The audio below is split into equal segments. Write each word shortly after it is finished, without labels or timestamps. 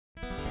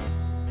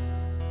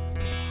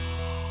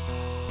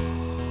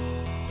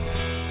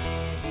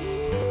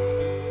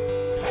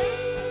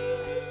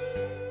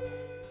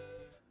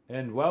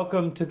And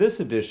welcome to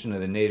this edition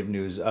of the Native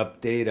News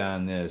Update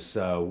on this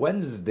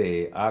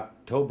Wednesday,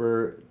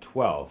 October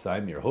 12th.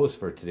 I'm your host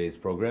for today's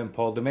program,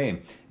 Paul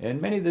DeMain.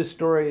 And many of the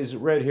stories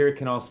read here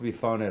can also be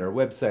found at our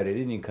website at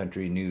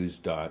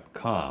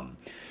IndianCountryNews.com.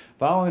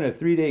 Following a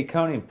 3-day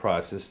counting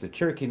process, the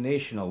Cherokee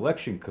Nation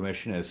Election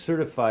Commission has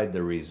certified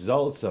the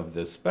results of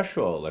the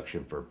special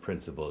election for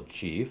Principal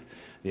Chief.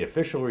 The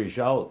official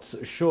results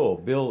show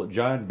Bill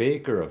John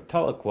Baker of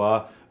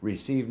Tahlequah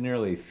received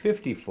nearly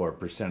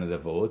 54% of the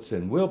votes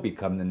and will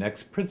become the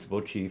next Principal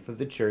Chief of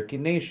the Cherokee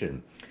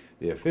Nation.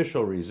 The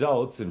official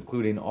results,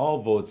 including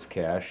all votes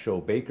cast,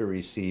 show Baker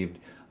received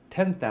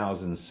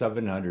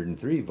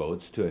 10,703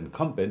 votes to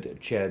incumbent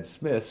Chad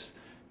Smith's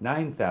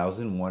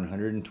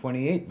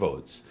 9,128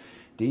 votes.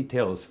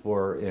 Details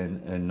for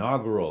an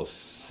inaugural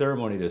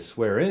ceremony to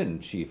swear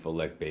in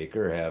Chief-elect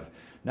Baker have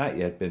not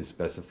yet been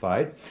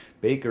specified.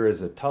 Baker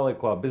is a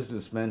Tahlequah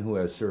businessman who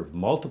has served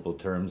multiple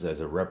terms as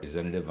a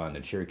representative on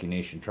the Cherokee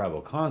Nation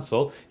Tribal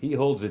Council. He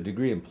holds a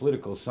degree in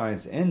political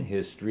science and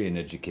history and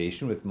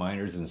education with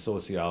minors in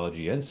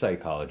sociology and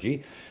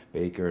psychology.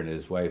 Baker and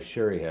his wife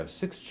Sherry have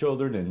 6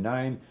 children and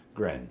 9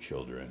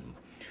 grandchildren.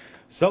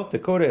 South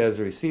Dakota has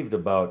received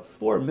about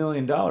 $4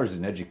 million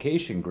in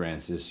education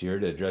grants this year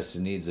to address the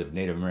needs of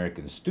Native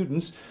American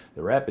students.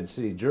 The Rapid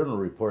City Journal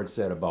reports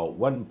that about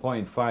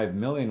 $1.5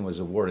 million was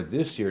awarded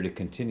this year to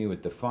continue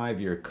with the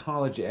 5-year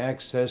College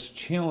Access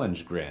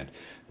Challenge grant.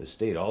 The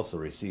state also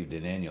received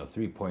an annual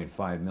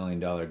 $3.5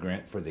 million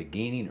grant for the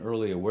Gaining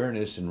Early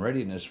Awareness and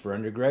Readiness for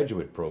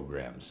Undergraduate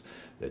programs.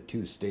 The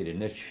 2 state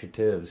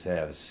initiatives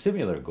have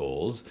similar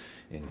goals,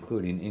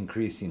 including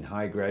increasing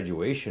high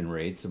graduation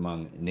rates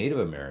among Native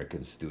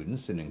American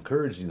students and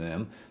encouraging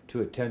them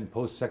to attend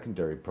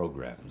post-secondary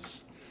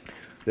programs.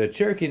 The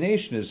Cherokee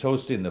Nation is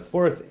hosting the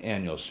 4th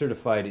annual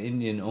Certified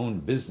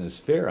Indian-Owned Business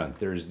Fair on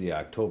Thursday,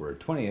 October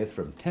 20th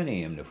from 10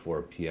 a.m. to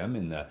 4 p.m.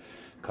 in the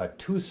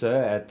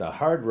Catoosa at the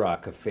Hard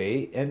Rock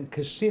Cafe and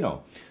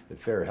Casino. The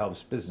fair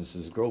helps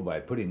businesses grow by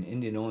putting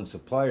Indian-owned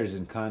suppliers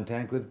in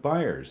contact with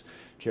buyers.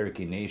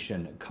 Cherokee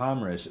Nation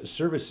Commerce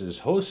Services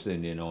hosts the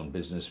Indian-owned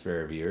business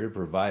fair every year to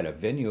provide a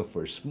venue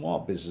for small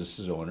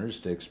business owners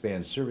to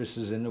expand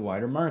services into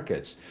wider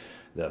markets.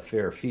 The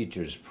fair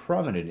features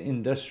prominent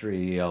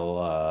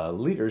industrial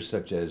leaders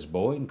such as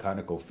Boeing,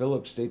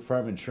 ConocoPhillips, State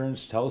Farm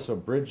Insurance, Tulsa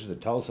Bridge, the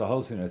Tulsa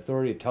Housing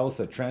Authority,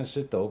 Tulsa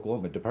Transit, the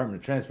Oklahoma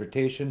Department of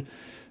Transportation,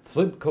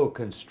 Flintco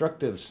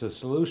Constructive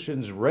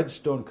Solutions,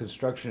 Redstone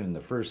Construction, and the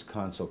First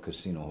Consul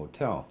Casino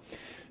Hotel.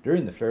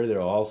 During the fair, there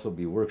will also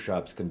be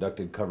workshops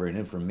conducted covering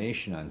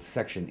information on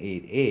Section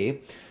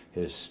 8A,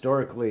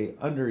 historically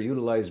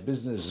underutilized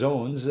business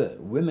zones,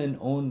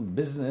 women-owned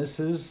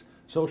businesses,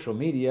 social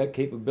media,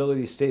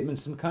 capability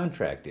statements, and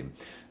contracting.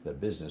 The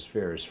business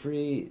fair is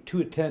free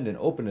to attend and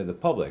open to the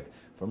public.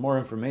 For more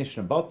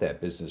information about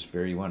that business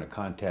fair, you want to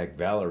contact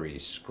Valerie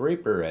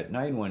Scraper at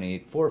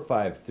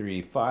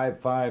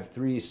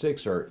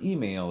 918-453-5536 or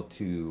email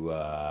to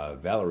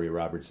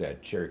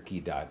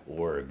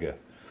valerieroberts@cherokee.org.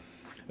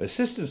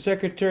 Assistant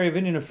Secretary of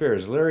Indian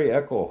Affairs Larry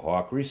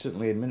Echohawk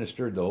recently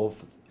administered the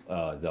oath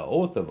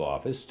of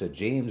office to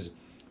James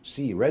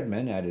C.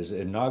 Redman at his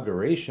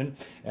inauguration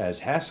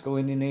as Haskell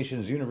Indian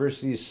Nations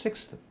University's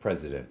 6th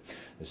president.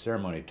 The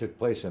ceremony took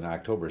place on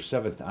October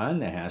 7th on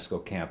the Haskell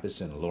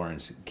campus in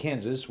Lawrence,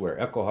 Kansas, where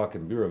Echohawk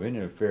and Bureau of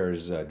Indian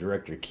Affairs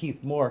Director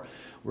Keith Moore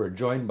were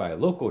joined by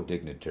local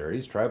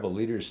dignitaries, tribal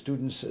leaders,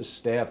 students,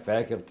 staff,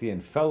 faculty,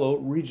 and fellow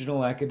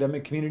regional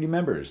academic community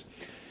members.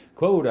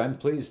 Quote, I'm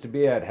pleased to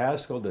be at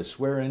Haskell to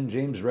swear in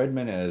James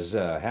Redman as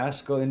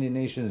Haskell Indian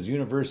Nations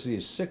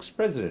University's 6th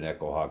president,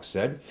 Echohawk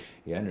said.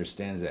 He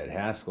understands that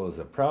Haskell is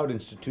a proud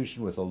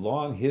institution with a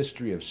long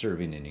history of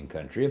serving Indian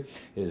country.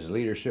 His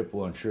leadership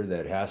will ensure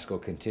that Haskell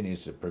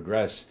continues to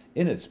progress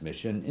in its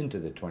mission into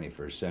the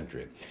 21st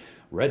century.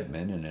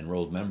 Redman, an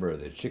enrolled member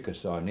of the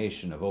Chickasaw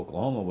Nation of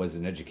Oklahoma, was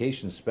an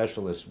education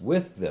specialist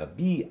with the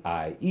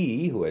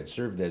BIE who had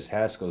served as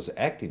Haskell's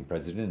acting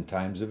president in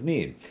times of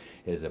need.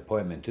 His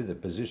appointment to the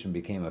position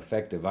became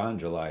effective on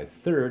July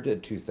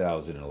 3rd,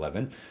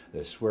 2011.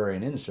 The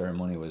swearing-in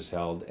ceremony was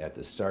held at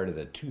the start of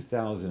the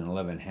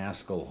 2011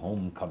 Haskell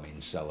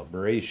Homecoming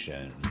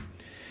celebration.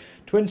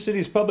 Twin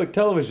Cities Public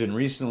Television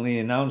recently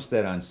announced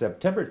that on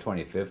September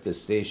 25th, the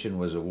station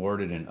was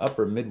awarded an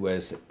Upper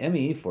Midwest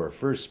Emmy for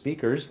First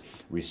Speakers,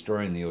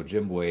 Restoring the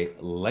Ojibwe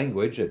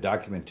Language, a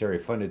documentary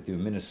funded through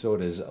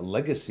Minnesota's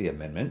Legacy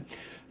Amendment.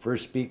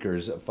 First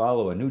Speakers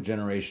follow a new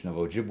generation of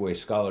Ojibwe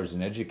scholars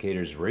and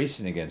educators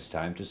racing against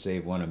time to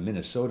save one of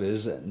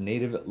Minnesota's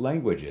native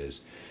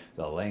languages.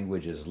 The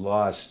language is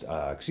lost,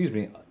 a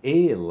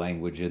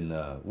language in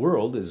the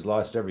world is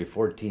lost every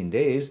 14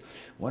 days.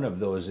 One of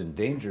those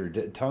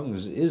endangered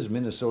tongues is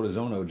Minnesota's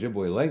own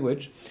Ojibwe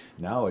language.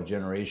 Now a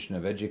generation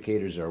of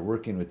educators are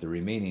working with the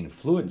remaining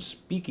fluent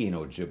speaking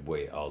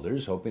Ojibwe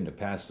elders, hoping to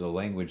pass the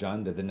language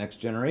on to the next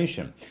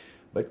generation.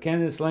 But can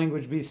this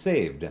language be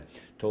saved?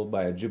 Told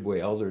by Ojibwe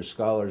elders,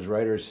 scholars,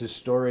 writers,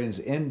 historians,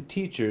 and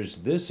teachers,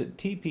 this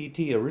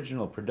TPT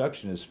original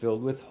production is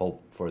filled with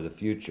hope for the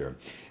future.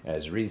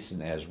 As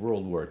recent as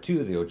World War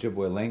II, the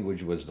Ojibwe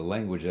language was the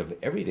language of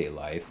everyday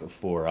life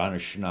for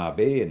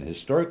Anishinaabe and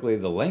historically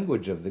the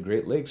language of the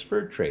Great Lakes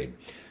fur trade.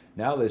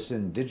 Now this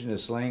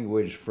indigenous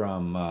language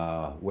from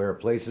where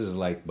places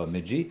like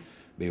Bemidji,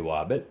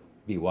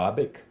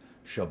 Biwabik,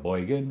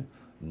 Sheboygan,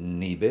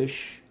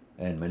 Nebish,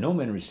 and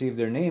Minoman received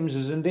their names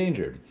is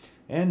endangered.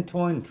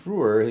 Antoine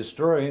Truer,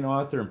 historian,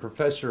 author, and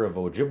professor of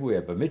Ojibwe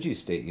at Bemidji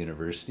State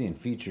University and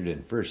featured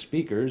in First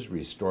Speakers,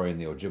 Restoring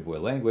the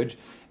Ojibwe Language,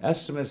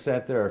 estimates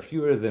that there are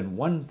fewer than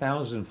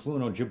 1,000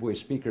 fluent Ojibwe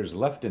speakers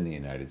left in the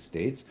United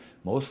States,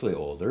 mostly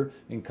older,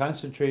 and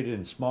concentrated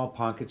in small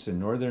pockets in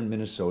northern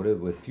Minnesota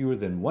with fewer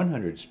than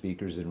 100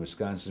 speakers in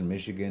Wisconsin,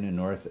 Michigan, and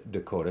North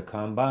Dakota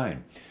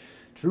combined.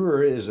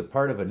 Truer is a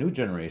part of a new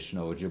generation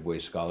of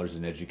Ojibwe scholars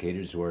and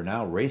educators who are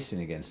now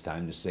racing against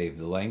time to save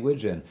the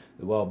language and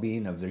the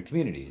well-being of their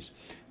communities.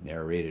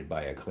 Narrated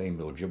by acclaimed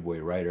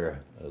Ojibwe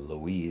writer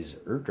Louise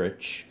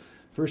Erdrich,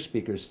 First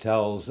Speakers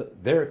tells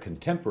their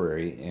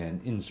contemporary and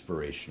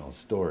inspirational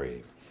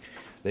story.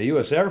 The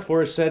U.S. Air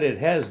Force said it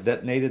has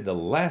detonated the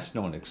last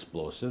known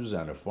explosives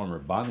on a former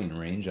bombing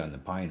range on the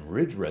Pine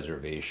Ridge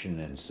Reservation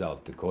in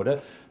South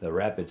Dakota. The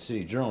Rapid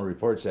City Journal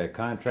reports that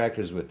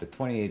contractors with the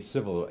 28th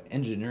Civil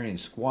Engineering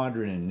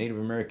Squadron and Native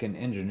American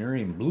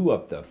Engineering blew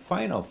up the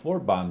final 4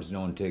 bombs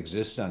known to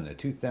exist on the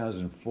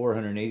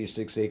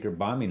 2,486-acre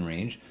bombing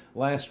range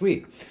last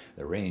week.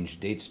 The range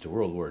dates to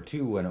World War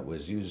II when it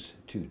was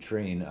used to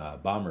train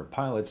bomber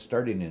pilots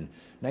starting in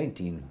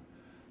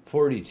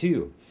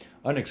 1942.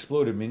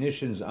 Unexploded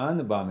munitions on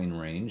the bombing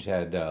range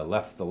had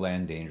left the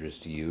land dangerous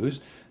to use.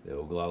 The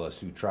Oglala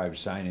Sioux tribe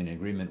signed an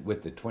agreement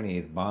with the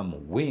 28th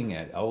Bomb Wing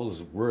at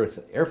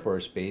Ellsworth Air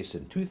Force Base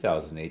in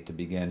 2008 to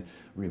begin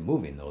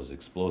removing those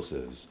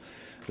explosives.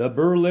 The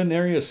Berlin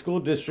Area School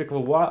District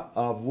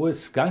of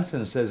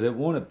Wisconsin says it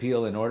won't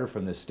appeal an order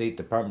from the State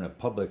Department of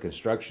Public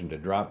Instruction to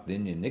drop the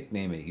Indian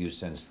nickname it used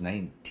since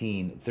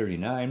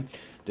 1939.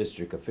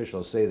 District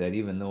officials say that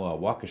even though a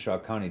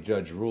Waukesha County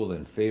judge ruled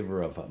in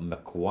favor of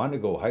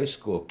Mukwonago High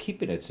School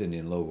keeping its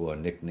Indian logo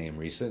and nickname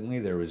recently,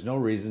 there was no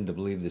reason to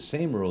believe the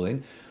same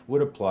ruling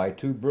would apply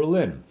to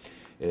Berlin.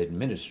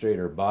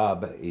 Administrator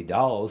Bob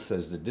Edal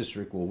says the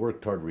district will work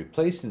toward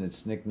replacing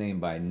its nickname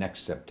by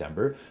next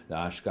September. The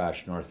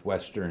Oshkosh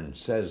Northwestern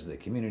says the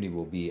community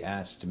will be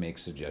asked to make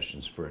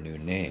suggestions for a new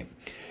name.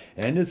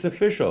 And it's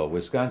official.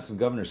 Wisconsin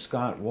Governor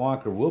Scott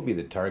Walker will be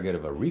the target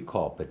of a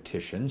recall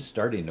petition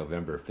starting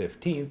November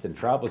 15th, and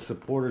tribal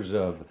supporters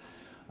of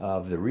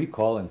the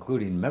recall,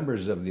 including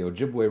members of the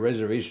Ojibwe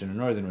Reservation in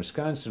northern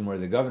Wisconsin, where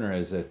the governor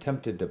has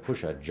attempted to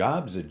push a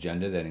jobs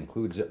agenda that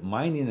includes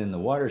mining in the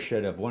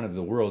watershed of one of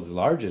the world's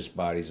largest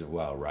bodies of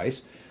wild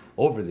rice,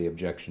 over the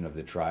objection of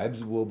the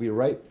tribes, will be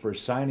ripe for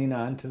signing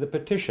on to the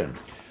petition.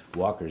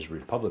 Walker's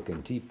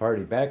Republican Tea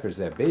Party backers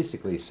have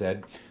basically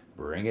said,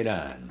 bring it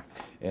on.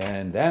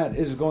 And that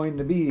is going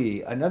to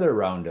be another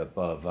roundup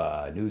of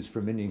news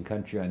from Indian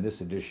Country on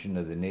this edition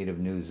of the Native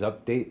News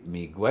Update.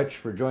 Miigwech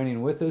for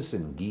joining with us,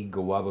 and Gi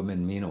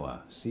Gawabamin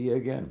Minoa. See you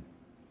again.